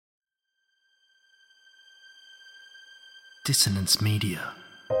Dissonance Media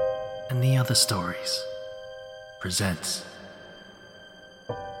and the Other Stories presents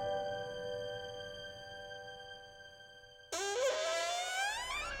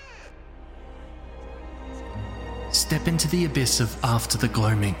Step into the abyss of After the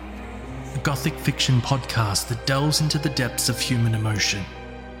Gloaming, a gothic fiction podcast that delves into the depths of human emotion,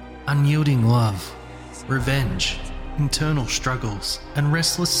 unyielding love, revenge, internal struggles, and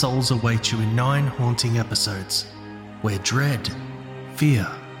restless souls await you in 9 haunting episodes, where dread, fear,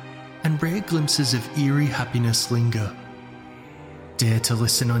 and rare glimpses of eerie happiness linger. Dare to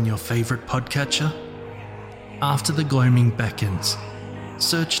listen on your favourite podcatcher? After the Gloaming beckons.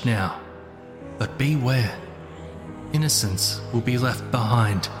 Search now, but beware. Innocence will be left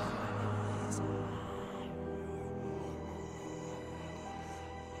behind.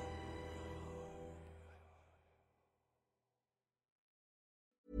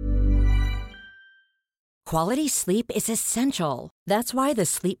 Quality sleep is essential. That's why the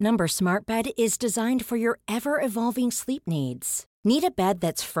Sleep Number Smart Bed is designed for your ever-evolving sleep needs. Need a bed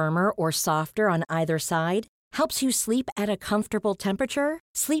that's firmer or softer on either side? Helps you sleep at a comfortable temperature?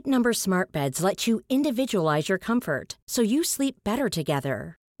 Sleep Number Smart Beds let you individualize your comfort, so you sleep better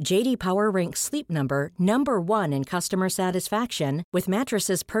together. J.D. Power ranks Sleep Number number 1 in customer satisfaction with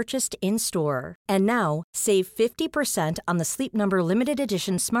mattresses purchased in-store. And now, save 50% on the Sleep Number Limited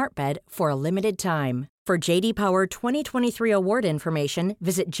Edition Smart Bed for a limited time. For J.D. Power 2023 award information,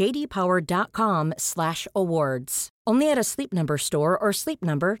 visit jdpower.com/awards. Only at a Sleep Number store or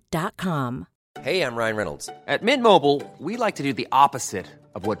sleepnumber.com. Hey, I'm Ryan Reynolds. At Mint Mobile, we like to do the opposite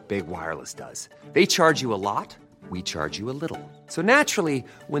of what Big Wireless does. They charge you a lot, we charge you a little. So naturally,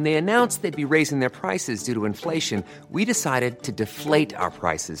 when they announced they'd be raising their prices due to inflation, we decided to deflate our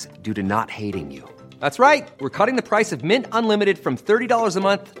prices due to not hating you. That's right. We're cutting the price of Mint Unlimited from $30 a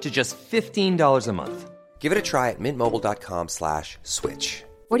month to just $15 a month. Give it a try at mintmobile.com/switch.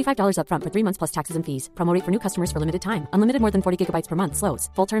 $45 up front for 3 months plus taxes and fees. Promo rate for new customers for limited time. Unlimited more than 40 gigabytes per month. Slows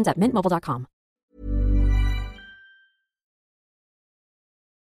full terms at mintmobile.com.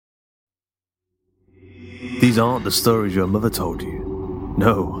 These aren't the stories your mother told you.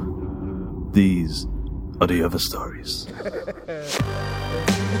 No, these are the other stories.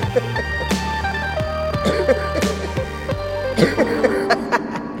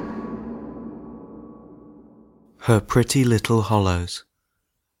 Her Pretty Little Hollows.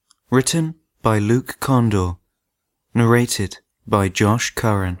 Written by Luke Condor. Narrated by Josh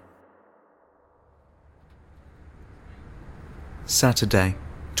Curran. Saturday,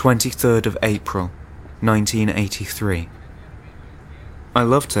 23rd of April, 1983. I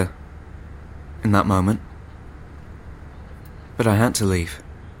loved her in that moment, but I had to leave.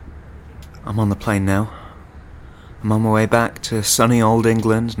 I'm on the plane now. I'm on my way back to sunny old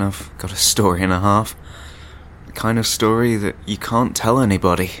England, and I've got a story and a half. The kind of story that you can't tell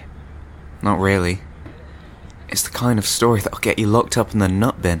anybody. Not really. It's the kind of story that'll get you locked up in the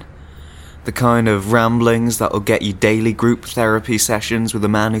nut bin. The kind of ramblings that'll get you daily group therapy sessions with a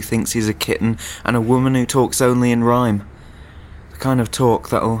man who thinks he's a kitten and a woman who talks only in rhyme. The kind of talk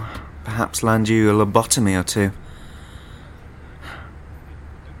that'll perhaps land you a lobotomy or two.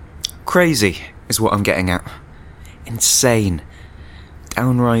 Crazy is what I'm getting at. Insane.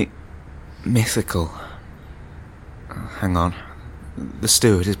 Downright mythical. Hang on. The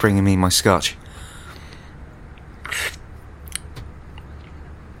steward is bringing me my scotch.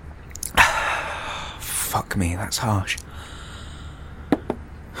 Fuck me, that's harsh. The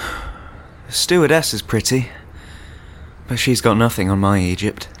stewardess is pretty, but she's got nothing on my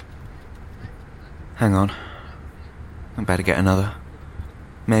Egypt. Hang on. I better get another.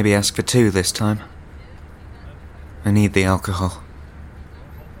 Maybe ask for 2 this time. I need the alcohol.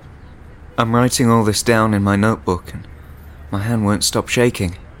 I'm writing all this down in my notebook, and my hand won't stop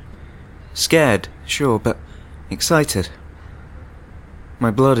shaking. Scared, sure, but excited. My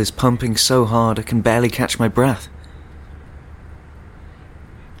blood is pumping so hard I can barely catch my breath.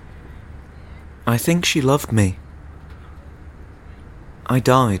 I think she loved me. I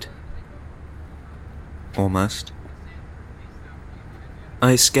died. Almost.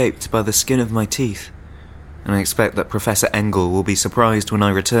 I escaped by the skin of my teeth, and I expect that Professor Engel will be surprised when I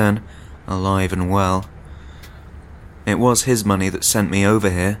return, alive and well. It was his money that sent me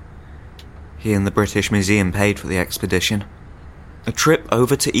over here. He and the British Museum paid for the expedition. A trip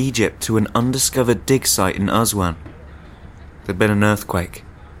over to Egypt to an undiscovered dig site in Aswan. There'd been an earthquake.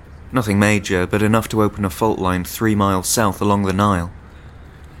 Nothing major, but enough to open a fault line 3 miles south along the Nile.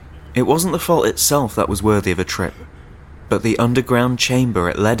 It wasn't the fault itself that was worthy of a trip, but the underground chamber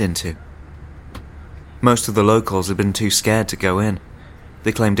it led into. Most of the locals had been too scared to go in.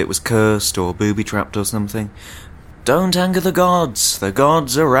 They claimed it was cursed or booby-trapped or something. "Don't anger the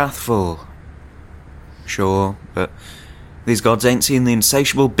gods are wrathful." Sure, but these gods ain't seen the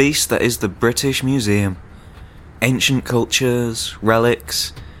insatiable beast that is the British Museum. Ancient cultures,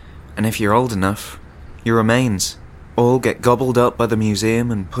 relics, and if you're old enough, your remains all get gobbled up by the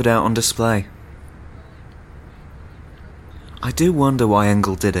museum and put out on display. I do wonder why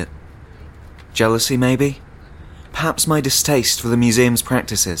Engel did it. Jealousy, maybe? Perhaps my distaste for the museum's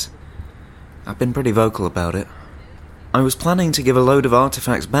practices. I've been pretty vocal about it. I was planning to give a load of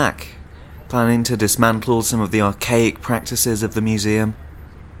artifacts back, planning to dismantle some of the archaic practices of the museum.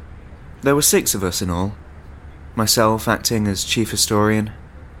 There were 6 of us in all. Myself acting as chief historian,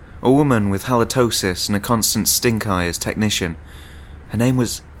 a woman with halitosis and a constant stink eye as technician. Her name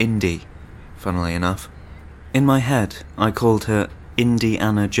was Indy, funnily enough. In my head, I called her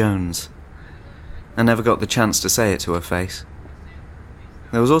Indiana Jones. I never got the chance to say it to her face.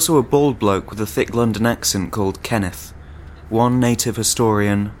 There was also a bald bloke with a thick London accent called Kenneth, one native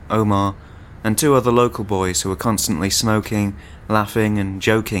historian, Omar, and 2 other local boys who were constantly smoking, laughing and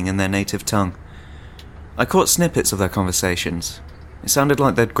joking in their native tongue. I caught snippets of their conversations. It sounded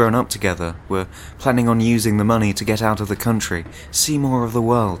like they'd grown up together, were planning on using the money to get out of the country, see more of the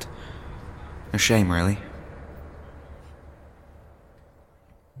world. A shame, really.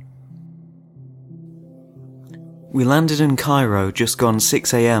 We landed in Cairo just gone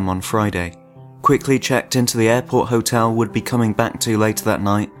 6 a.m. on Friday, quickly checked into the airport hotel we'd be coming back to later that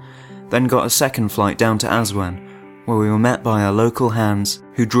night, then got a second flight down to Aswan, where we were met by our local hands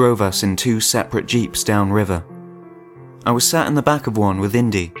who drove us in 2 separate jeeps downriver. I was sat in the back of one with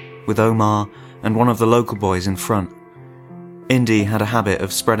Indy, with Omar and one of the local boys in front. Indy had a habit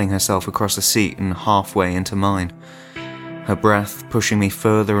of spreading herself across the seat and halfway into mine, her breath pushing me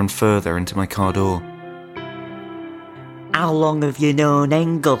further and further into my car door. "How long have you known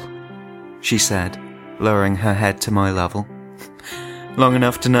Engel?" she said, lowering her head to my level. "Long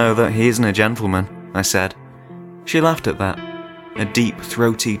enough to know that he isn't a gentleman," I said. She laughed at that, a deep,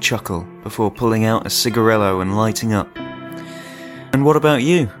 throaty chuckle before pulling out a cigarillo and lighting up. "And what about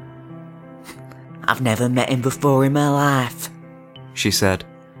you?" "I've never met him before in my life," she said,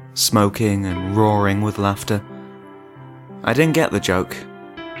 smoking and roaring with laughter. I didn't get the joke,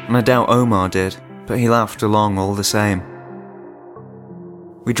 and I doubt Omar did, but he laughed along all the same.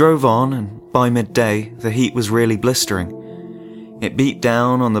 We drove on, and by midday, the heat was really blistering. It beat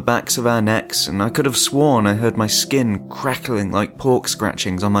down on the backs of our necks, and I could have sworn I heard my skin crackling like pork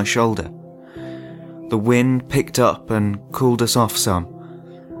scratchings on my shoulder. The wind picked up and cooled us off some.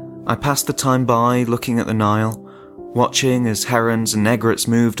 I passed the time by looking at the Nile, watching as herons and egrets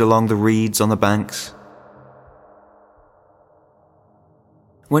moved along the reeds on the banks.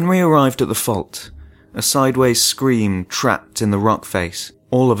 When we arrived at the fault, a sideways scream trapped in the rock face,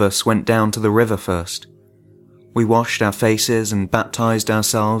 all of us went down to the river first. We washed our faces and baptized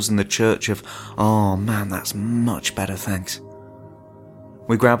ourselves in the church of, "Oh man, that's much better, thanks."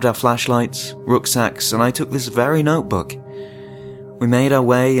 We grabbed our flashlights, rucksacks, and I took this very notebook. We made our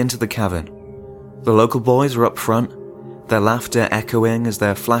way into the cavern. The local boys were up front, their laughter echoing as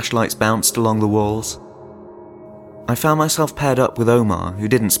their flashlights bounced along the walls. I found myself paired up with Omar, who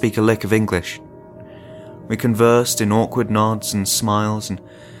didn't speak a lick of English. We conversed in awkward nods and smiles, and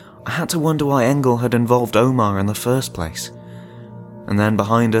I had to wonder why Engel had involved Omar in the first place. And then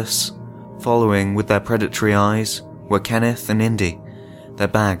behind us, following with their predatory eyes, were Kenneth and Indy, their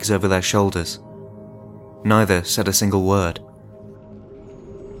bags over their shoulders. Neither said a single word.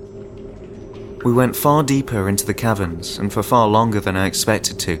 We went far deeper into the caverns, and for far longer than I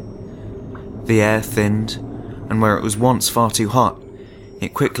expected to. The air thinned, and where it was once far too hot,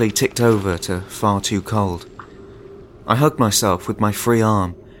 it quickly ticked over to far too cold. I hugged myself with my free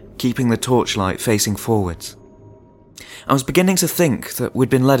arm, keeping the torchlight facing forwards. I was beginning to think that we'd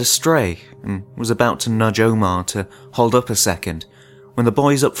been led astray, and was about to nudge Omar to hold up a second, when the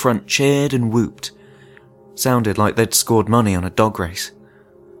boys up front cheered and whooped. Sounded like they'd scored money on a dog race.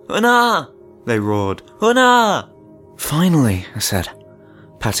 "Huna!" they roared. "Huna!" "Finally," I said,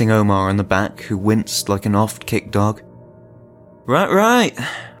 patting Omar on the back, who winced like an oft-kicked dog. Right,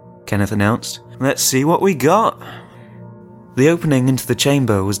 Kenneth announced. "Let's see what we got." The opening into the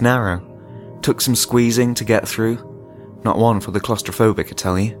chamber was narrow. Took some squeezing to get through. Not one for the claustrophobic, I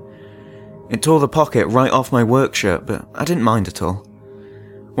tell you. It tore the pocket right off my work shirt, but I didn't mind at all.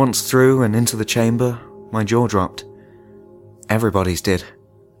 Once through and into the chamber, my jaw dropped. Everybody's did.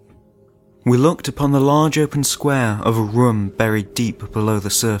 We looked upon the large open square of a room buried deep below the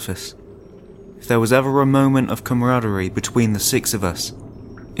surface. If there was ever a moment of camaraderie between the 6 of us,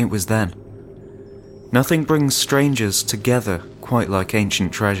 it was then. Nothing brings strangers together quite like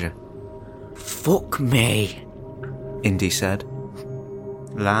ancient treasure. "Fuck me," Indy said.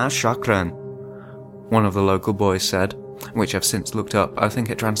 La shukran, one of the local boys said, which I've since looked up. I think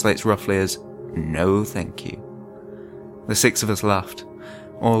it translates roughly as, no thank you. The six of us laughed,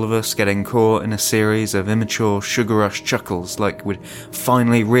 all of us getting caught in a series of immature sugar rush chuckles like we'd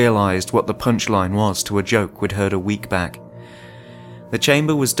finally realised what the punchline was to a joke we'd heard a week back. The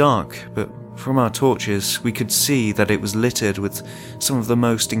chamber was dark, but from our torches we could see that it was littered with some of the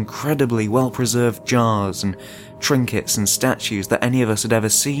most incredibly well-preserved jars and trinkets and statues that any of us had ever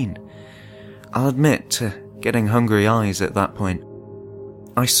seen. I'll admit to getting hungry eyes at that point.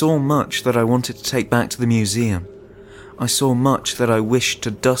 I saw much that I wanted to take back to the museum. I saw much that I wished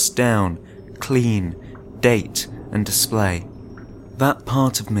to dust down, clean, date, and display. That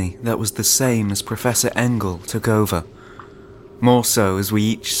part of me that was the same as Professor Engel took over. More so as we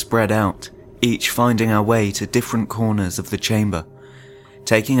each spread out, each finding our way to different corners of the chamber,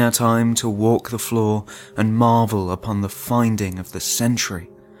 taking our time to walk the floor and marvel upon the finding of the century.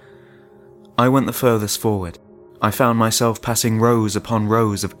 I went the furthest forward. I found myself passing rows upon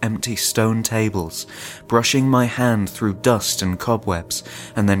rows of empty stone tables, brushing my hand through dust and cobwebs,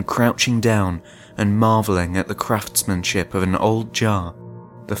 and then crouching down and marvelling at the craftsmanship of an old jar,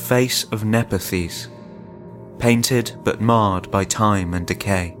 the face of Nepenthes, painted but marred by time and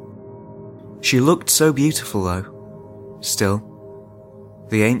decay. She looked so beautiful, though. Still,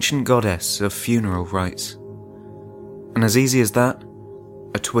 the ancient goddess of funeral rites. And as easy as that,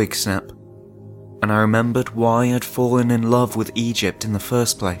 a twig snap, and I remembered why I'd fallen in love with Egypt in the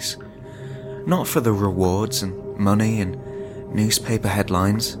first place. Not for the rewards and money and newspaper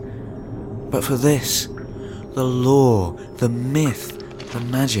headlines, but for this, the lore, the myth, the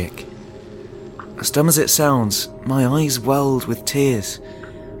magic. As dumb as it sounds, my eyes welled with tears,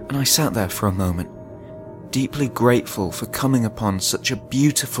 and I sat there for a moment, deeply grateful for coming upon such a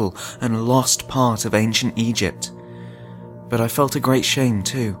beautiful and lost part of ancient Egypt. But I felt a great shame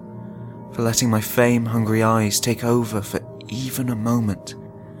too, for letting my fame-hungry eyes take over for even a moment.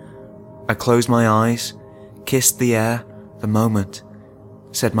 I closed my eyes, kissed the air, the moment,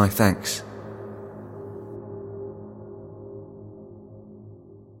 said my thanks.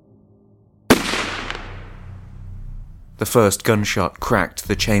 The first gunshot cracked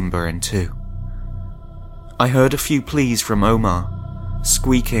the chamber in two. I heard a few pleas from Omar,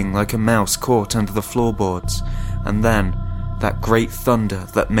 squeaking like a mouse caught under the floorboards, and then that great thunder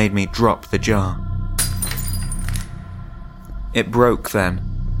that made me drop the jar. It broke then,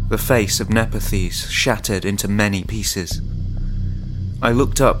 the face of Nepenthes shattered into many pieces. I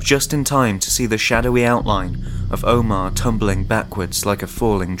looked up just in time to see the shadowy outline of Omar tumbling backwards like a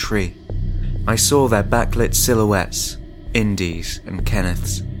falling tree. I saw their backlit silhouettes, Indy's and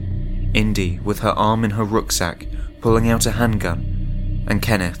Kenneth's. Indy with her arm in her rucksack, pulling out a handgun, and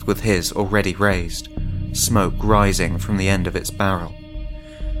Kenneth with his already raised, smoke rising from the end of its barrel.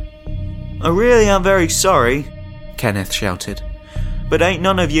 "I really am very sorry," Kenneth shouted, "but ain't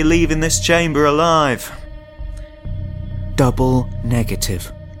none of you leaving this chamber alive." Double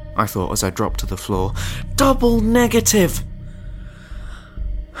negative, I thought as I dropped to the floor. Double negative!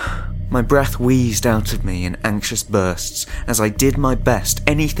 My breath wheezed out of me in anxious bursts as I did my best,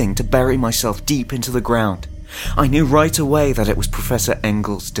 anything to bury myself deep into the ground. I knew right away that it was Professor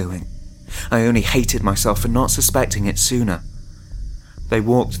Engel's doing. I only hated myself for not suspecting it sooner. They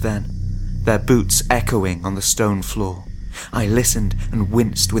walked then, their boots echoing on the stone floor. I listened and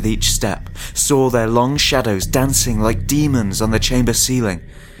winced with each step, saw their long shadows dancing like demons on the chamber ceiling.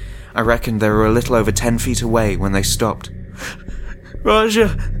 I reckoned they were a little over 10 feet away when they stopped.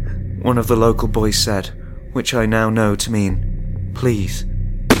 "Raja," one of the local boys said, which I now know to mean, "Please."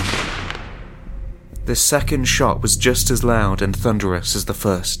 The second shot was just as loud and thunderous as the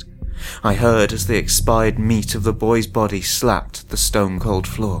first. I heard as the expired meat of the boy's body slapped the stone-cold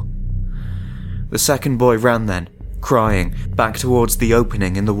floor. The second boy ran then, crying, back towards the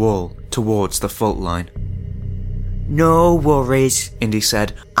opening in the wall, towards the fault line. "No worries," Indy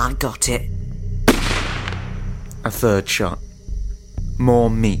said. "I got it." A third shot. More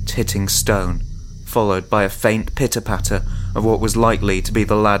meat hitting stone, followed by a faint pitter-patter of what was likely to be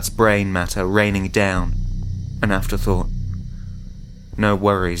the lad's brain matter raining down. An afterthought. No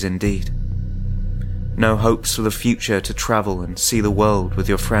worries indeed. No hopes for the future to travel and see the world with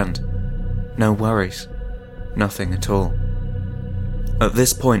your friend. No worries. Nothing at all. At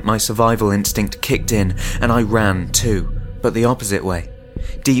this point my survival instinct kicked in and I ran too, but the opposite way.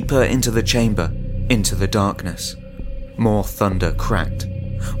 Deeper into the chamber, into the darkness. More thunder cracked.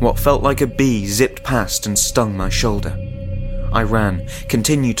 What felt like a bee zipped past and stung my shoulder. I ran,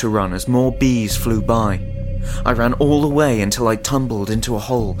 continued to run as more bees flew by. I ran all the way until I tumbled into a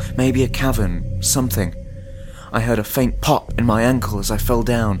hole, maybe a cavern, something. I heard a faint pop in my ankle as I fell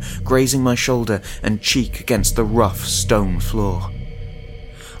down, grazing my shoulder and cheek against the rough stone floor.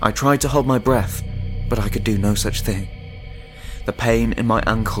 I tried to hold my breath, but I could do no such thing. The pain in my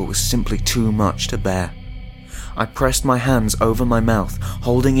ankle was simply too much to bear. I pressed my hands over my mouth,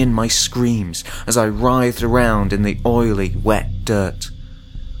 holding in my screams as I writhed around in the oily, wet dirt.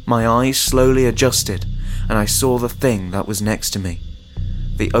 My eyes slowly adjusted, and I saw the thing that was next to me.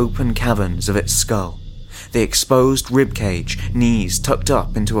 The open caverns of its skull, the exposed ribcage, knees tucked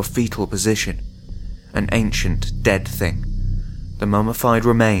up into a fetal position. An ancient, dead thing. The mummified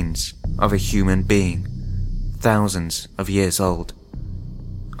remains of a human being, thousands of years old.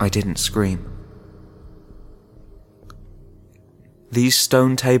 I didn't scream. These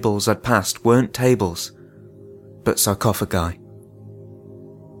stone tables I'd passed weren't tables, but sarcophagi.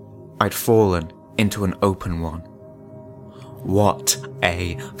 I'd fallen into an open one. What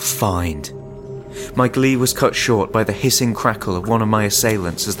a find! My glee was cut short by the hissing crackle of one of my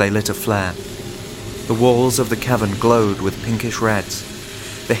assailants as they lit a flare. The walls of the cavern glowed with pinkish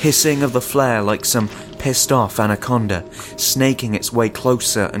reds, the hissing of the flare like some pissed-off anaconda snaking its way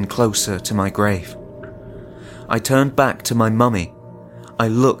closer and closer to my grave. I turned back to my mummy. I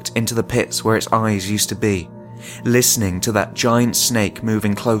looked into the pits where its eyes used to be, listening to that giant snake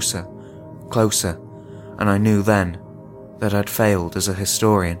moving closer, closer, and I knew then that I'd failed as a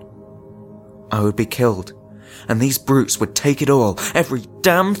historian. I would be killed, and these brutes would take it all, every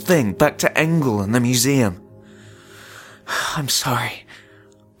damn thing, back to Engel and the museum. I'm sorry,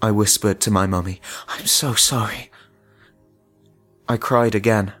 I whispered to my mummy. I'm so sorry. I cried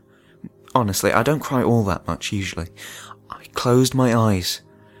again. Honestly, I don't cry all that much usually. I closed my eyes.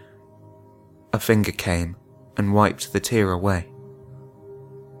 A finger came and wiped the tear away.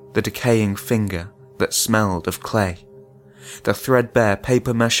 The decaying finger that smelled of clay. The threadbare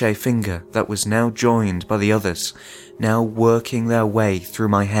papier-mâché finger that was now joined by the others, now working their way through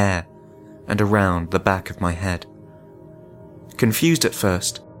my hair and around the back of my head. Confused at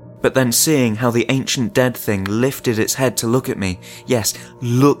first, but then seeing how the ancient dead thing lifted its head to look at me, yes,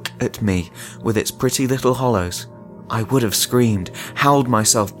 look at me, with its pretty little hollows, I would have screamed, howled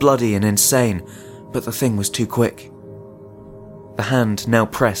myself bloody and insane, but the thing was too quick. The hand now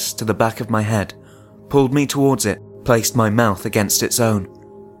pressed to the back of my head, pulled me towards it, placed my mouth against its own.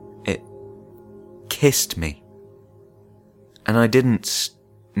 It kissed me. And I didn't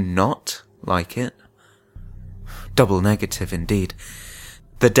not like it. Double negative indeed.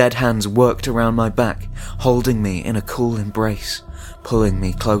 The dead hands worked around my back, holding me in a cool embrace, pulling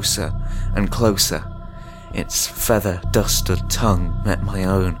me closer and closer. Its feather-dusted tongue met my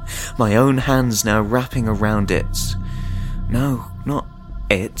own hands now wrapping around its... No, not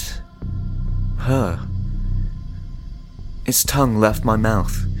it. Her. Its tongue left my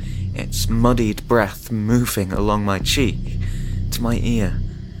mouth, its muddied breath moving along my cheek, to my ear,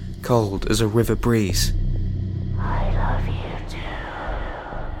 cold as a river breeze. I love you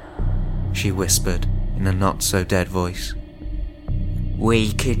too, she whispered in a not-so-dead voice.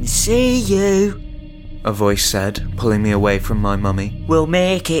 We can see you, a voice said, pulling me away from my mummy. We'll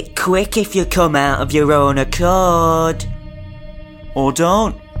make it quick if you come out of your own accord. Or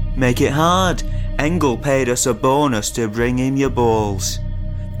don't. Make it hard. Engel paid us a bonus to bring him your balls,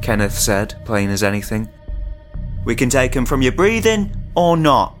 Kenneth said, plain as anything. We can take them from your breathing, or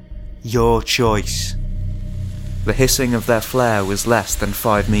not. Your choice. The hissing of their flare was less than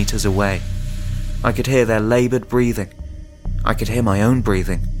 5 meters away. I could hear their laboured breathing. I could hear my own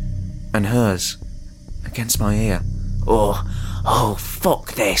breathing. And hers. Against my ear. Oh,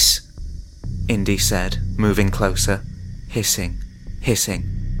 fuck this, Indy said, moving closer. Hissing.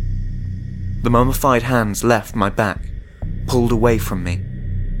 The mummified hands left my back, pulled away from me.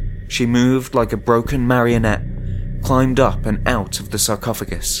 She moved like a broken marionette, climbed up and out of the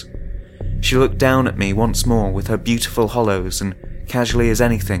sarcophagus. She looked down at me once more with her beautiful hollows and, casually as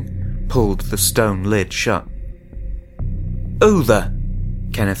anything, pulled the stone lid shut. Who the?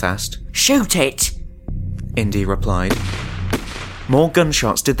 Kenneth asked. Shoot it, Indy replied. More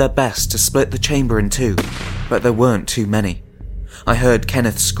gunshots did their best to split the chamber in two, but there weren't too many. I heard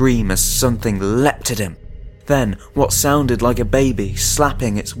Kenneth scream as something leapt at him. Then, what sounded like a baby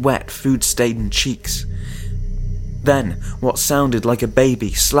slapping its wet, food-stained cheeks.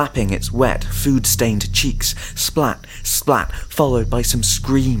 Splat, splat, followed by some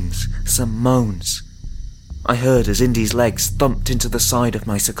screams, some moans. I heard as Indy's legs thumped into the side of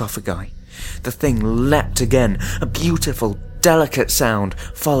my sarcophagi. The thing leapt again, a beautiful, delicate sound,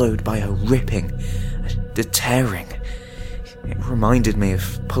 followed by a ripping, a tearing. It reminded me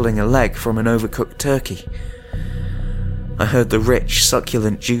of pulling a leg from an overcooked turkey. I heard the rich,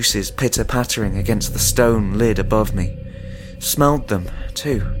 succulent juices pitter-pattering against the stone lid above me. Smelled them,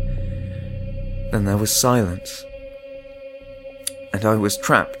 too. Then there was silence. And I was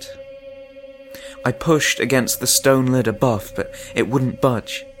trapped. I pushed against the stone lid above, but it wouldn't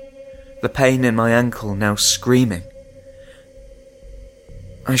budge. The pain in my ankle now screaming.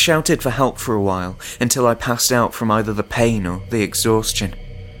 I shouted for help for a while, until I passed out from either the pain or the exhaustion.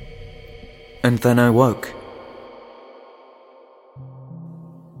 And then I woke.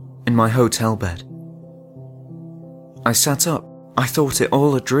 In my hotel bed. I sat up. I thought it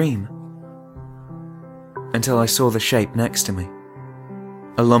all a dream. Until I saw the shape next to me.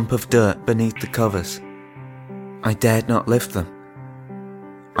 A lump of dirt beneath the covers. I dared not lift them.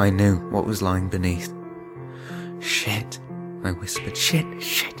 I knew what was lying beneath. Shit, I whispered. Shit.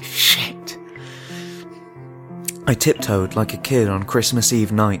 I tiptoed like a kid on Christmas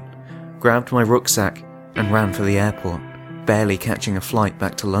Eve night, grabbed my rucksack and ran for the airport, barely catching a flight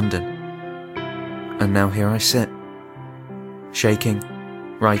back to London. And now here I sit, shaking,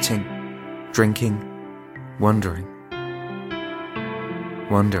 writing, drinking, wondering.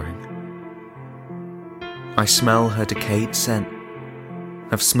 I smell her decayed scent.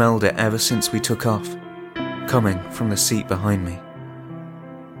 I've smelled it ever since we took off, coming from the seat behind me.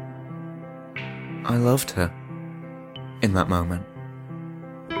 I loved her in that moment.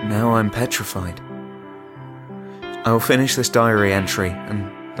 Now I'm petrified. I will finish this diary entry,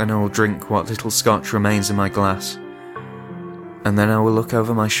 and then I will drink what little scotch remains in my glass. And then I will look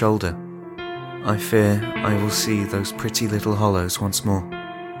over my shoulder. I fear I will see those pretty little hollows once more,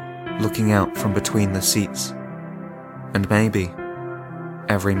 looking out from between the seats, and maybe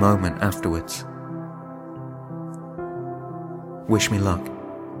every moment afterwards. Wish me luck.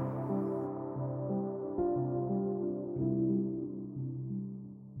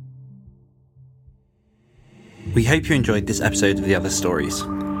 We hope you enjoyed this episode of The Other Stories.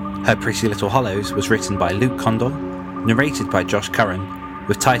 Her Pretty Little Hollows was written by Luke Condon, narrated by Josh Curran,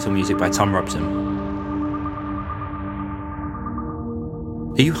 with title music by Tom Robson.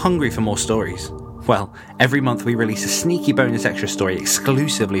 Are you hungry for more stories? Well, every month we release a sneaky bonus extra story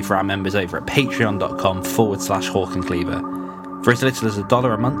exclusively for our members over at patreon.com/Hawk and Cleaver. For as little as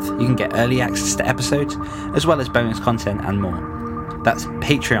 $1 a month, you can get early access to episodes, as well as bonus content and more. That's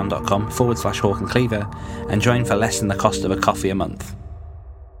patreon.com/Hawk and Cleaver, and join for less than the cost of a coffee a month.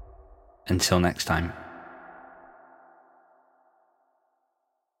 Until next time.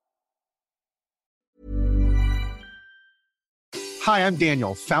 Hi, I'm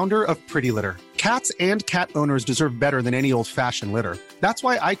Daniel, founder of Pretty Litter. Cats and cat owners deserve better than any old-fashioned litter. That's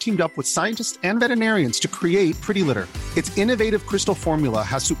why I teamed up with scientists and veterinarians to create Pretty Litter. Its innovative crystal formula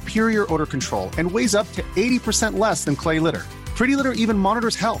has superior odor control and weighs up to 80% less than clay litter. Pretty Litter even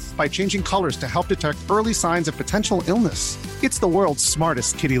monitors health by changing colors to help detect early signs of potential illness. It's the world's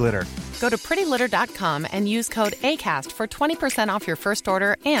smartest kitty litter. Go to prettylitter.com and use code ACAST for 20% off your first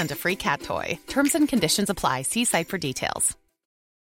order and a free cat toy. Terms and conditions apply. See site for details.